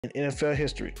in NFL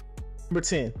history. Number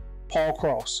 10, Paul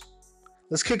Krause.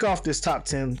 Let's kick off this top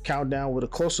 10 countdown with a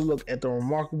closer look at the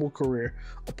remarkable career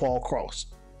of Paul Krause.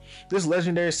 This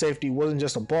legendary safety wasn't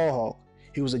just a ball hawk,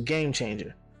 he was a game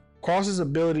changer. Krause's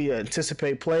ability to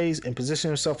anticipate plays and position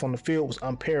himself on the field was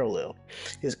unparalleled.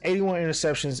 His 81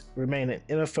 interceptions remain an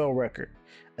NFL record,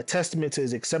 a testament to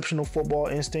his exceptional football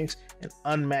instincts and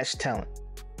unmatched talent.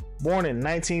 Born in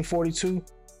 1942,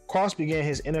 Krause began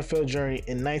his NFL journey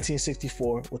in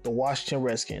 1964 with the Washington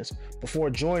Redskins before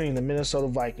joining the Minnesota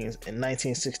Vikings in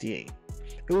 1968.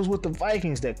 It was with the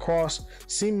Vikings that Krause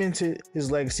cemented his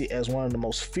legacy as one of the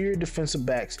most feared defensive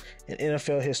backs in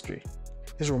NFL history.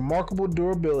 His remarkable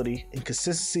durability and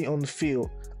consistency on the field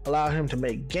allowed him to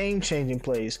make game-changing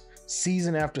plays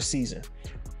season after season.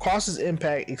 Krause's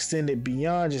impact extended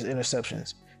beyond just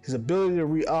interceptions. His ability to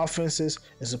read offenses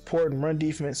and support and run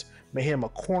defense made him a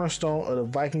cornerstone of the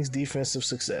Vikings' defensive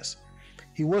success.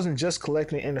 He wasn't just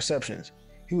collecting interceptions,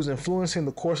 he was influencing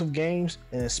the course of games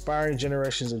and inspiring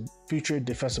generations of future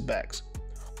defensive backs.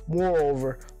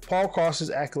 Moreover, Paul Krause's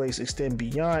accolades extend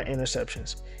beyond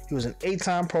interceptions. He was an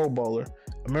 8-time Pro Bowler,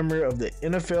 a member of the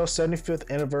NFL 75th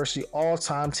Anniversary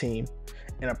All-Time Team,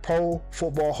 and a Pro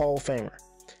Football Hall of Famer.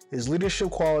 His leadership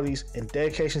qualities and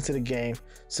dedication to the game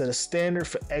set a standard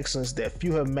for excellence that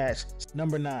few have matched.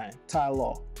 Number 9, Ty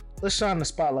Law. Let's shine the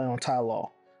spotlight on Ty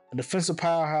Law, a defensive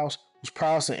powerhouse whose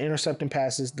prowess in intercepting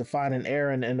passes defined an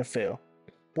era in the NFL.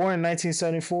 Born in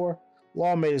 1974,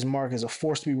 Law made his mark as a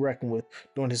force to be reckoned with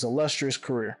during his illustrious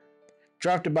career.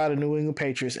 Drafted by the New England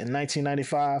Patriots in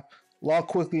 1995, Law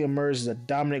quickly emerged as a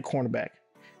dominant cornerback.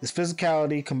 His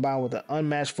physicality combined with an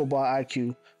unmatched football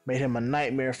IQ made him a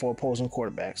nightmare for opposing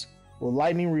quarterbacks. With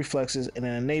lightning reflexes and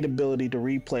an innate ability to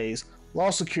read plays, Law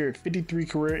secured 53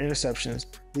 career interceptions,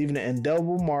 leaving an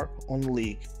indelible mark on the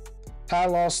league. Ty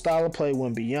Law's style of play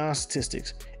went beyond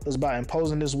statistics. It was about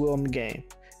imposing his will in the game.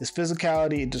 His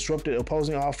physicality disrupted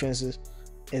opposing offenses,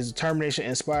 and his determination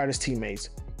inspired his teammates.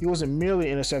 He wasn't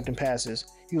merely intercepting passes,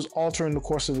 he was altering the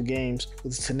course of the games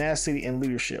with his tenacity and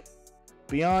leadership.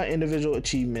 Beyond individual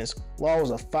achievements, Law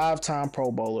was a 5-time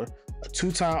Pro Bowler, a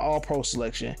 2-time All-Pro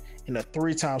selection, and a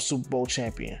 3-time Super Bowl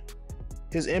champion.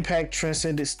 His impact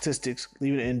transcended statistics,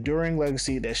 leaving an enduring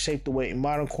legacy that shaped the way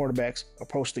modern quarterbacks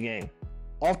approach the game.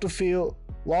 Off the field,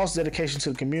 Law's dedication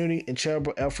to the community and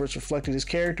charitable efforts reflected his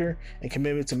character and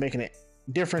commitment to making a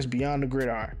difference beyond the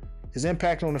gridiron. His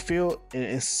impact on the field and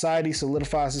in society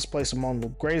solidifies his place among the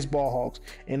greatest ball hawks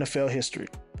in NFL history.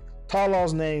 Ty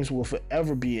Law's names will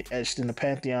forever be etched in the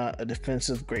pantheon of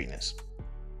defensive greatness.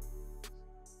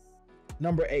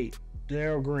 Number 8,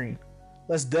 Darrell Green.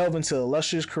 Let's delve into the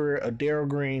illustrious career of Darrell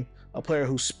Green, a player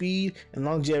whose speed and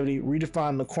longevity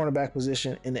redefined the cornerback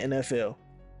position in the NFL.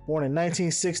 Born in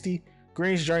 1960,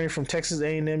 Green's journey from Texas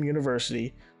A&M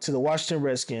University to the Washington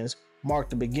Redskins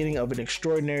marked the beginning of an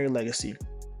extraordinary legacy.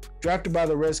 Drafted by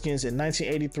the Redskins in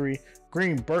 1983,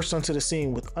 Green burst onto the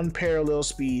scene with unparalleled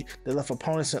speed that left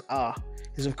opponents in awe.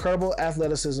 His incredible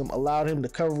athleticism allowed him to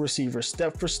cover receivers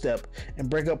step for step and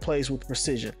break up plays with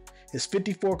precision. His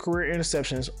 54 career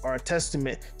interceptions are a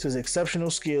testament to his exceptional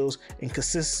skills and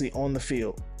consistency on the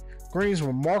field. Green's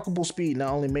remarkable speed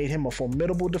not only made him a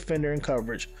formidable defender in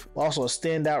coverage, but also a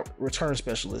standout return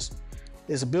specialist.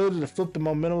 His ability to flip the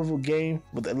momentum of a game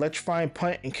with electrifying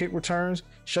punt and kick returns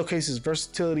showcases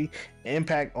versatility and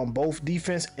impact on both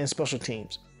defense and special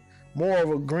teams.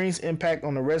 Moreover, Green's impact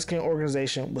on the Redskin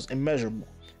organization was immeasurable.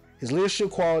 His leadership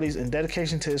qualities and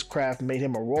dedication to his craft made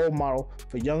him a role model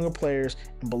for younger players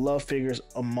and beloved figures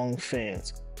among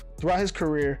fans. Throughout his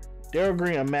career, Darrell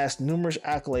Green amassed numerous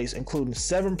accolades, including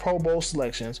 7 Pro Bowl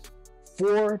selections,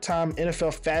 4-time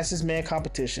NFL fastest man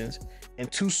competitions,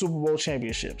 and 2 Super Bowl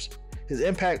championships. His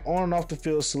impact on and off the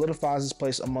field solidifies his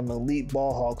place among the elite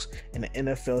ball hawks in the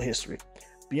NFL history.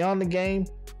 Beyond the game,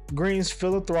 Green's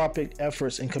philanthropic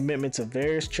efforts and commitment to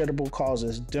various charitable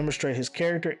causes demonstrate his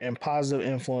character and positive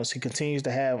influence he continues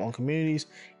to have on communities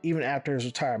even after his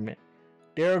retirement.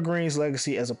 Darrell Green's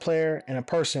legacy as a player and a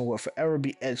person will forever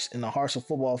be etched in the hearts of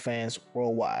football fans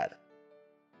worldwide.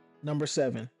 Number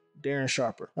 7, Darren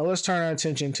Sharper. Now let's turn our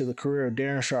attention to the career of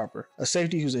Darren Sharper, a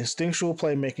safety whose instinctual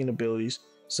playmaking abilities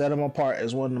set him apart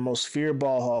as one of the most feared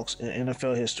ball hawks in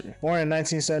NFL history. Born in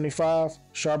 1975,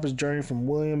 Sharper's journey from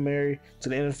William Mary to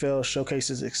the NFL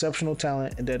showcases exceptional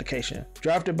talent and dedication.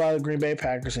 Drafted by the Green Bay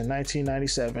Packers in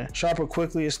 1997, Sharper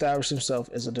quickly established himself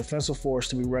as a defensive force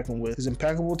to be reckoned with. His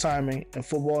impeccable timing and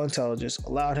football intelligence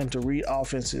allowed him to read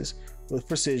offenses with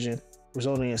precision,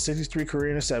 resulting in 63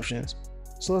 career interceptions,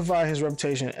 solidifying his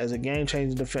reputation as a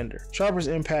game-changing defender. Sharper's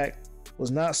impact was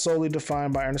not solely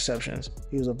defined by interceptions.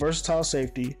 He was a versatile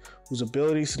safety whose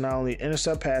abilities to not only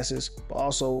intercept passes but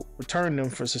also return them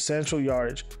for substantial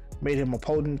yardage made him a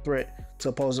potent threat to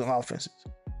opposing offenses.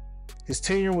 His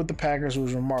tenure with the Packers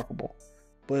was remarkable,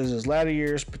 but in his latter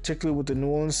years, particularly with the New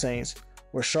Orleans Saints,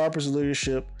 were sharp as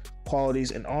leadership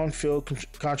qualities and on-field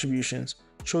contributions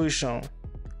truly shown.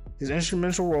 His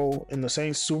instrumental role in the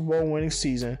Saints' Super Bowl winning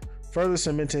season further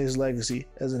cemented his legacy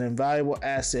as an invaluable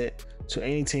asset to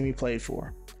any team he played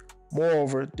for.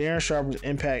 Moreover, Darren Sharper's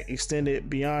impact extended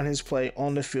beyond his play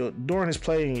on the field during his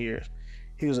playing years.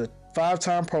 He was a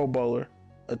 5-time Pro Bowler,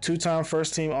 a 2-time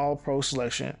first-team All-Pro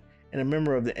selection, and a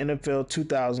member of the NFL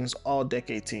 2000s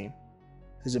All-Decade Team.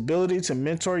 His ability to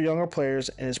mentor younger players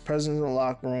and his presence in the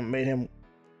locker room made him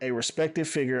a respected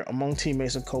figure among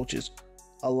teammates and coaches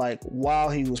alike while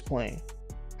he was playing.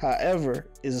 However,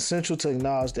 it is essential to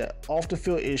acknowledge that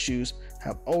off-the-field issues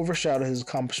have overshadowed his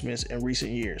accomplishments in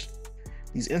recent years.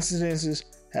 These incidences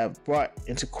have brought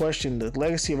into question the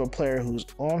legacy of a player whose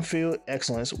on-field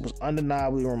excellence was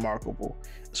undeniably remarkable.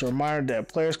 It's a reminder that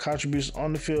players' contributions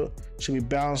on the field should be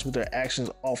balanced with their actions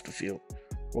off the field.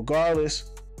 Regardless,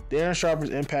 Darren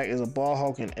Sharper's impact as a ball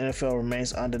hawk in NFL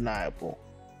remains undeniable.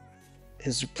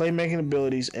 His playmaking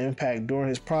abilities and impact during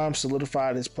his prime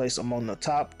solidified his place among the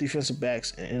top defensive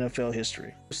backs in NFL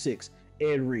history. 6.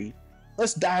 Ed Reed.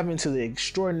 Let's dive into the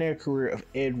extraordinary career of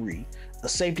Ed Reed, a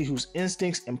safety whose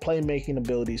instincts and playmaking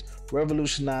abilities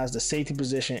revolutionized the safety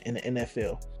position in the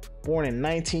NFL. Born in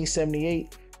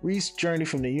 1978, Reed's journey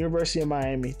from the University of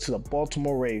Miami to the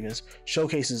Baltimore Ravens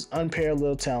showcases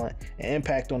unparalleled talent and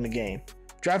impact on the game.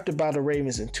 Drafted by the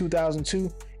Ravens in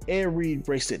 2002, Ed Reed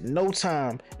wasted no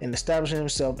time in establishing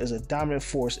himself as a dominant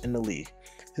force in the league.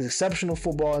 His exceptional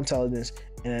football intelligence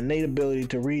and innate ability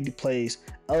to read the plays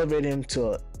elevated him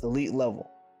to an elite level.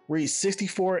 Reed's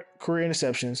 64 career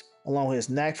interceptions, along with his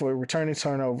knack for returning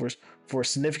turnovers for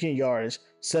significant yardage,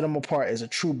 set him apart as a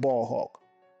true ball hawk.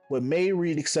 What made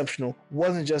Reed exceptional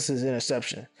wasn't just his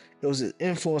interception, it was his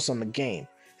influence on the game.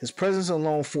 His presence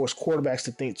alone forced quarterbacks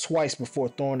to think twice before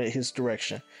throwing it his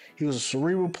direction. He was a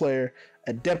cerebral player,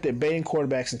 adept at baiting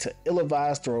quarterbacks into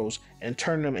ill-advised throws and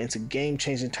turning them into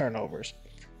game-changing turnovers.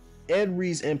 Ed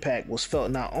Reed's impact was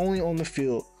felt not only on the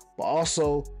field, but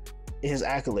also in his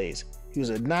accolades. He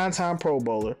was a 9-time Pro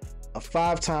Bowler, a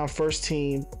 5-time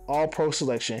first-team All-Pro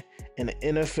selection, and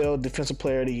an NFL Defensive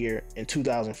Player of the Year in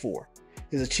 2004.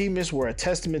 His achievements were a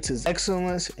testament to his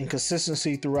excellence and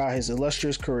consistency throughout his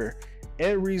illustrious career.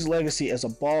 Ed Reed's legacy as a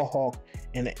ball hawk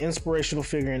and an inspirational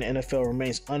figure in the NFL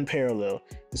remains unparalleled.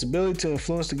 His ability to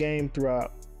influence the game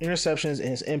throughout interceptions and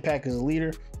his impact as a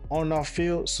leader on and off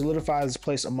field solidifies his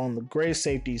place among the greatest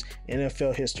safeties in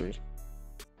NFL history.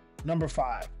 Number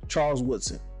 5. Charles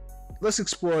Woodson. Let's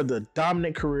explore the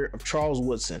dominant career of Charles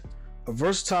Woodson, a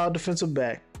versatile defensive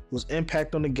back whose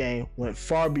impact on the game went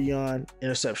far beyond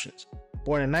interceptions.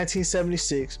 Born in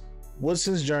 1976,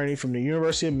 Woodson's journey from the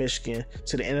University of Michigan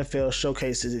to the NFL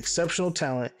showcased his exceptional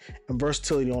talent and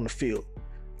versatility on the field.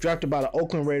 Drafted by the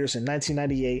Oakland Raiders in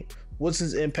 1998,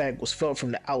 Woodson's impact was felt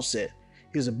from the outset.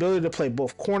 His ability to play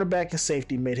both cornerback and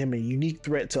safety made him a unique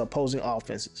threat to opposing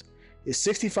offenses. His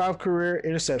 65 career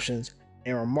interceptions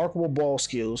and remarkable ball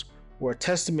skills were a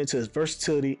testament to his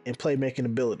versatility and playmaking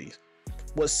abilities.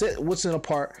 What set Woodson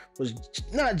apart was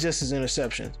not just his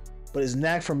interceptions, but his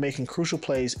knack for making crucial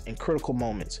plays in critical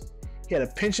moments. He had a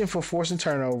penchant for forcing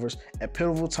turnovers at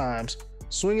pivotal times,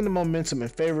 swinging the momentum in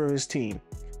favor of his team.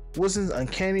 Woodson's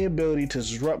uncanny ability to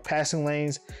disrupt passing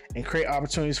lanes and create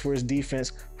opportunities for his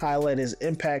defense highlighted his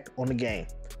impact on the game.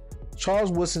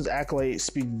 Charles Woodson's accolades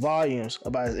speak volumes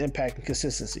about his impact and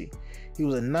consistency. He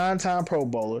was a 9-time Pro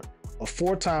Bowler, a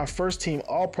 4-time first-team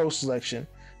All-Pro selection,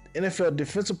 the NFL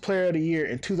Defensive Player of the Year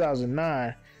in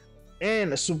 2009,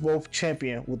 and a Super Bowl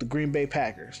champion with the Green Bay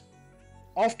Packers.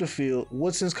 Off the field,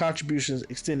 Woodson's contributions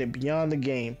extended beyond the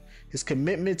game. His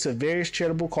commitment to various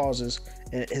charitable causes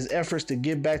and his efforts to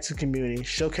give back to the community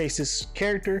showcase his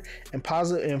character and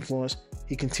positive influence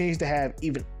he continues to have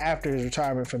even after his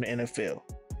retirement from the NFL.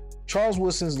 Charles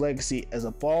Woodson's legacy as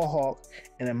a ball hawk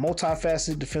and a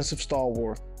multifaceted defensive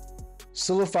stalwart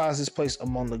solidifies his place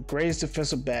among the greatest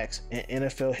defensive backs in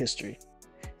NFL history.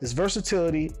 His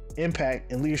versatility,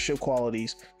 impact, and leadership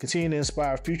qualities continue to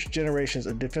inspire future generations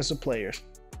of defensive players.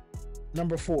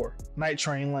 Number 4. Night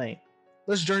Train Lane.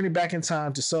 Let's journey back in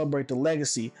time to celebrate the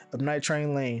legacy of Night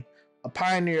Train Lane, a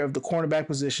pioneer of the cornerback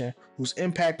position whose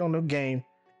impact on the game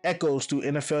echoes through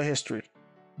NFL history.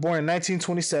 Born in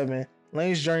 1927,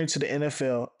 Lane's journey to the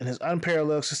NFL and his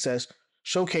unparalleled success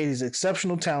showcased his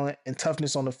exceptional talent and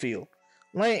toughness on the field.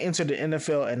 Lane entered the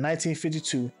NFL in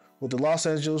 1952 with the Los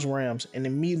Angeles Rams and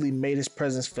immediately made his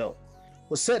presence felt.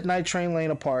 What set Night Train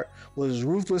Lane apart was his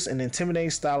ruthless and intimidating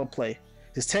style of play.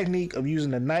 His technique of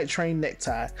using the Night Train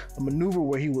necktie, a maneuver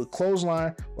where he would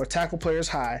clothesline or tackle players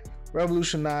high,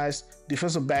 revolutionized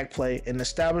defensive back play and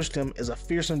established him as a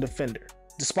fearsome defender.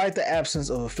 Despite the absence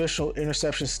of official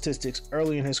interception statistics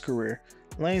early in his career,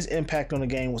 Lane's impact on the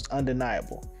game was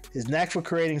undeniable. His knack for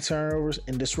creating turnovers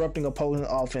and disrupting opposing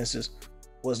offenses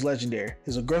was legendary.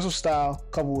 His aggressive style,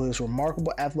 coupled with his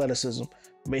remarkable athleticism,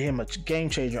 made him a game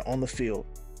changer on the field.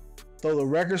 Though the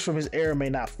records from his era may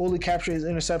not fully capture his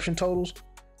interception totals,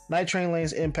 Night Train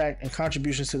Lane's impact and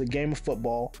contributions to the game of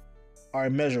football are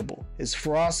immeasurable. His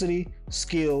ferocity,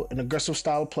 skill, and aggressive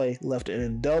style of play left an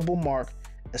indelible mark,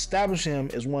 establishing him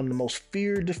as one of the most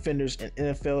feared defenders in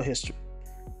NFL history.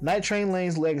 Night Train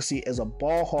Lane's legacy as a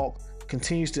ball hawk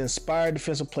continues to inspire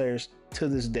defensive players to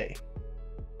this day.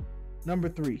 Number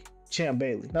 3, Champ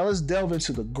Bailey. Now let's delve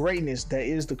into the greatness that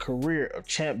is the career of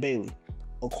Champ Bailey,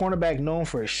 a cornerback known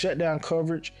for his shutdown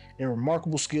coverage and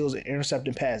remarkable skills in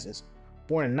intercepting passes.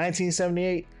 Born in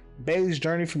 1978, Bailey's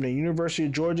journey from the University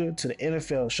of Georgia to the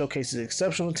NFL showcases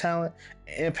exceptional talent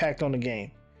and impact on the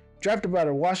game. Drafted by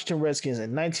the Washington Redskins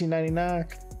in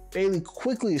 1999, Bailey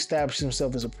quickly established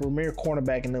himself as a premier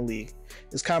cornerback in the league.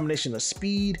 His combination of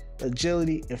speed,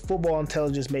 agility, and football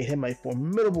intelligence made him a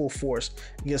formidable force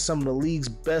against some of the league's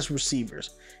best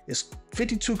receivers. His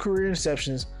 52 career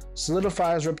interceptions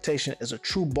solidify his reputation as a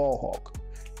true ball hawk.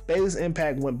 Bailey's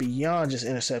impact went beyond just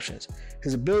interceptions.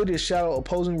 His ability to shadow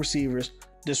opposing receivers,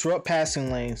 disrupt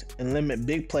passing lanes, and limit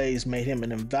big plays made him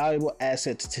an invaluable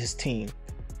asset to his team.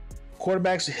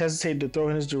 Quarterbacks hesitated to throw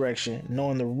in his direction,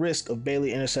 knowing the risk of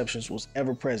Bailey interceptions was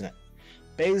ever present.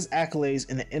 Bailey's accolades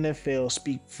in the NFL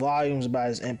speak volumes about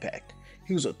his impact.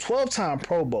 He was a 12-time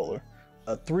Pro Bowler,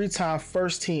 a 3-time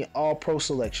first-team All-Pro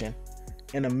selection,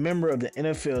 and a member of the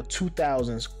NFL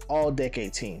 2000's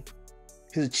All-Decade team.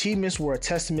 His achievements were a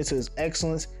testament to his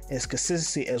excellence and his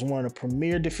consistency as one of the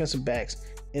premier defensive backs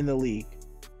in the league.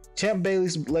 Champ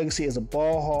Bailey's legacy as a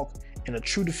ball hawk and a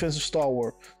true defensive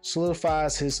stalwart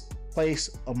solidifies his place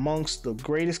amongst the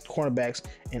greatest cornerbacks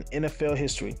in NFL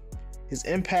history. His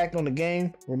impact on the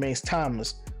game remains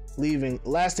timeless, leaving a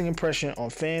lasting impression on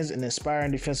fans and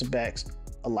inspiring defensive backs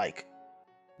alike.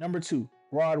 Number 2,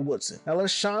 Rod Woodson. Now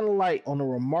let's shine a light on the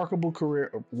remarkable career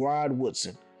of Rod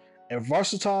Woodson, a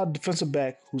versatile defensive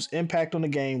back whose impact on the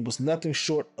game was nothing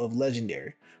short of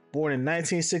legendary. Born in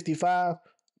 1965,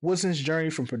 Woodson's journey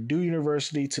from Purdue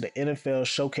University to the NFL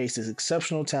showcased his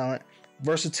exceptional talent,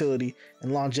 versatility,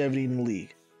 and longevity in the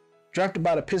league. Drafted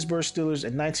by the Pittsburgh Steelers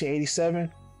in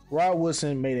 1987, Rod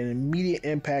Woodson made an immediate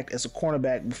impact as a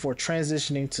cornerback before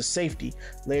transitioning to safety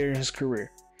later in his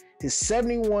career. His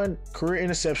 71 career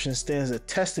interceptions stands a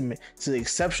testament to the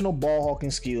exceptional ball hawking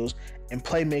skills and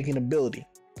playmaking ability.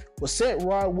 What set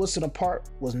Rod Woodson apart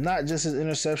was not just his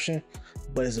interception,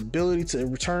 but his ability to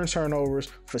return turnovers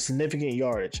for significant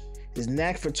yardage. His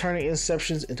knack for turning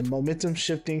interceptions into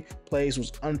momentum-shifting plays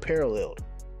was unparalleled,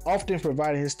 often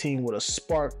providing his team with a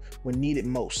spark when needed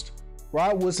most.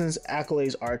 Rod Woodson's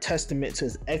accolades are a testament to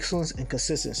his excellence and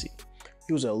consistency.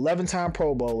 He was an 11-time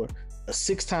Pro Bowler, a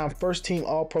 6-time first-team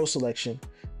All-Pro selection,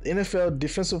 the NFL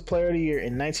Defensive Player of the Year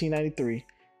in 1993,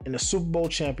 and a Super Bowl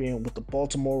champion with the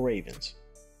Baltimore Ravens.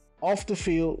 Off the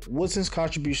field, Woodson's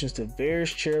contributions to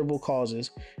various charitable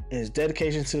causes and his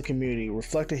dedication to the community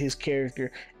reflected his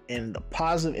character and the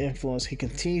positive influence he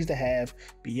continues to have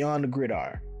beyond the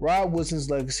gridiron. Rod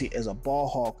Woodson's legacy as a ball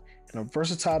hawk and a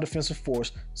versatile defensive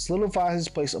force solidifies his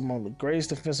place among the greatest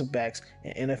defensive backs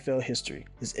in NFL history.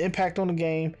 His impact on the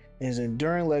game and his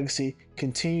enduring legacy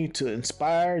continue to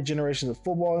inspire generations of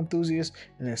football enthusiasts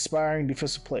and inspiring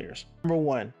defensive players. Number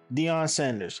 1, Deion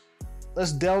Sanders.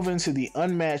 Let's delve into the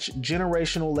unmatched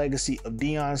generational legacy of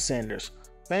Deion Sanders,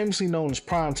 famously known as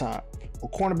Primetime, a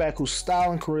cornerback whose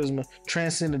style and charisma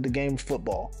transcended the game of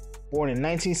football. Born in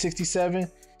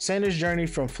 1967, Sanders' journey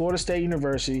from Florida State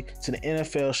University to the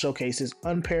NFL showcases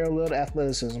unparalleled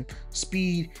athleticism,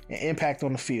 speed, and impact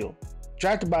on the field.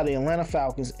 Drafted by the Atlanta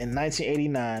Falcons in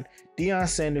 1989, Deion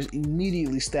Sanders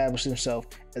immediately established himself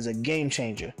as a game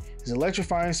changer. His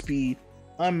electrifying speed,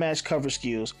 unmatched coverage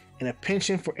skills, and a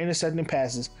penchant for intercepting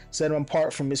passes set him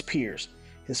apart from his peers.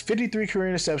 His 53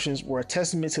 career interceptions were a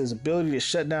testament to his ability to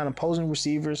shut down opposing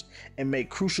receivers and make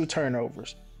crucial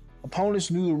turnovers. Opponents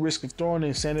knew the risk of throwing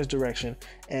in Sanders' direction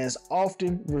and has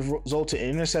often resulted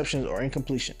in interceptions or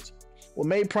incompletions. What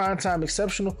made Primetime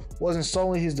exceptional wasn't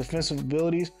solely his defensive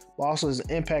abilities, but also his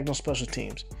impact on special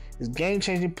teams. His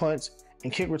game-changing punts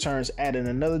and kick returns added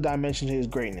another dimension to his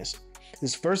greatness.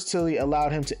 His versatility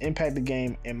allowed him to impact the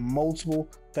game in multiple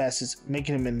facets,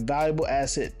 making him an invaluable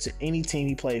asset to any team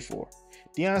he played for.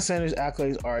 Deion Sanders'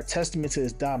 accolades are a testament to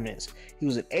his dominance. He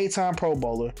was an 8-time Pro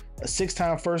Bowler, a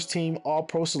 6-time first-team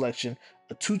All-Pro selection,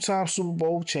 a 2-time Super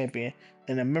Bowl champion,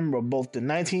 and a member of both the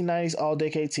 1990s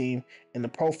All-Decade Team and the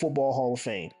Pro Football Hall of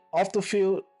Fame. Off the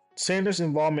field, Sanders'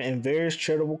 involvement in various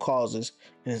charitable causes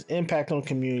and his impact on the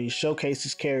community showcase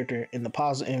his character and the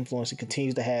positive influence he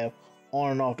continues to have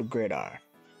on and off the gridiron.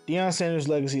 Deion Sanders'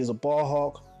 legacy as a ball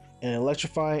hawk, an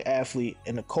electrifying athlete,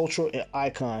 and a cultural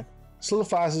icon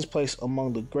solidifies his place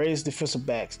among the greatest defensive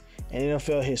backs in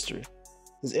NFL history.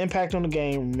 His impact on the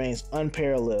game remains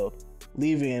unparalleled,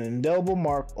 leaving an indelible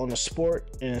mark on the sport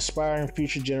and inspiring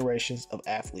future generations of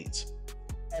athletes.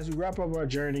 As we wrap up our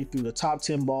journey through the top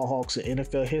 10 ball hawks in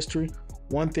NFL history,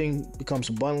 one thing becomes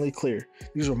abundantly clear.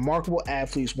 These remarkable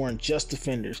athletes weren't just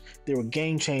defenders, they were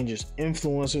game changers,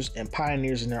 influencers, and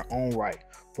pioneers in their own right.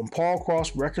 From Paul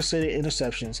Krause record-setting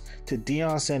interceptions to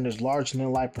Deion Sanders'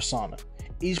 larger-than-life persona,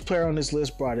 each player on this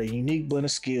list brought a unique blend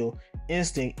of skill,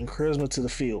 instinct, and charisma to the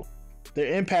field.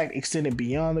 Their impact extended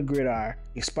beyond the gridiron,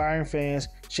 inspiring fans,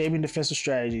 shaping defensive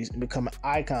strategies, and becoming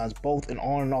icons both in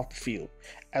on and off the field.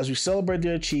 As we celebrate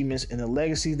their achievements and the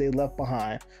legacies they left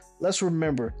behind, let's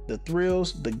remember the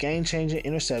thrills, the game-changing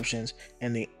interceptions,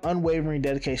 and the unwavering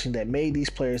dedication that made these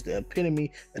players the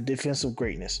epitome of defensive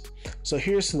greatness. So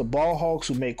here's to the ball hawks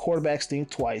who made quarterbacks think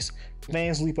twice,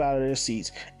 fans leap out of their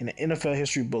seats, and the NFL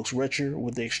history books richer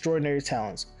with their extraordinary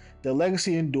talents. Their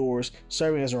legacy endures,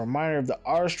 serving as a reminder of the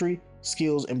artistry,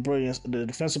 skills, and brilliance of the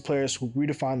defensive players who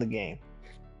redefined the game.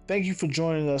 Thank you for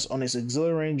joining us on this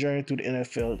exhilarating journey through the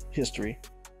NFL history.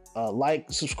 Like,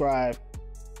 subscribe,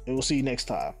 and we'll see you next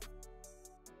time.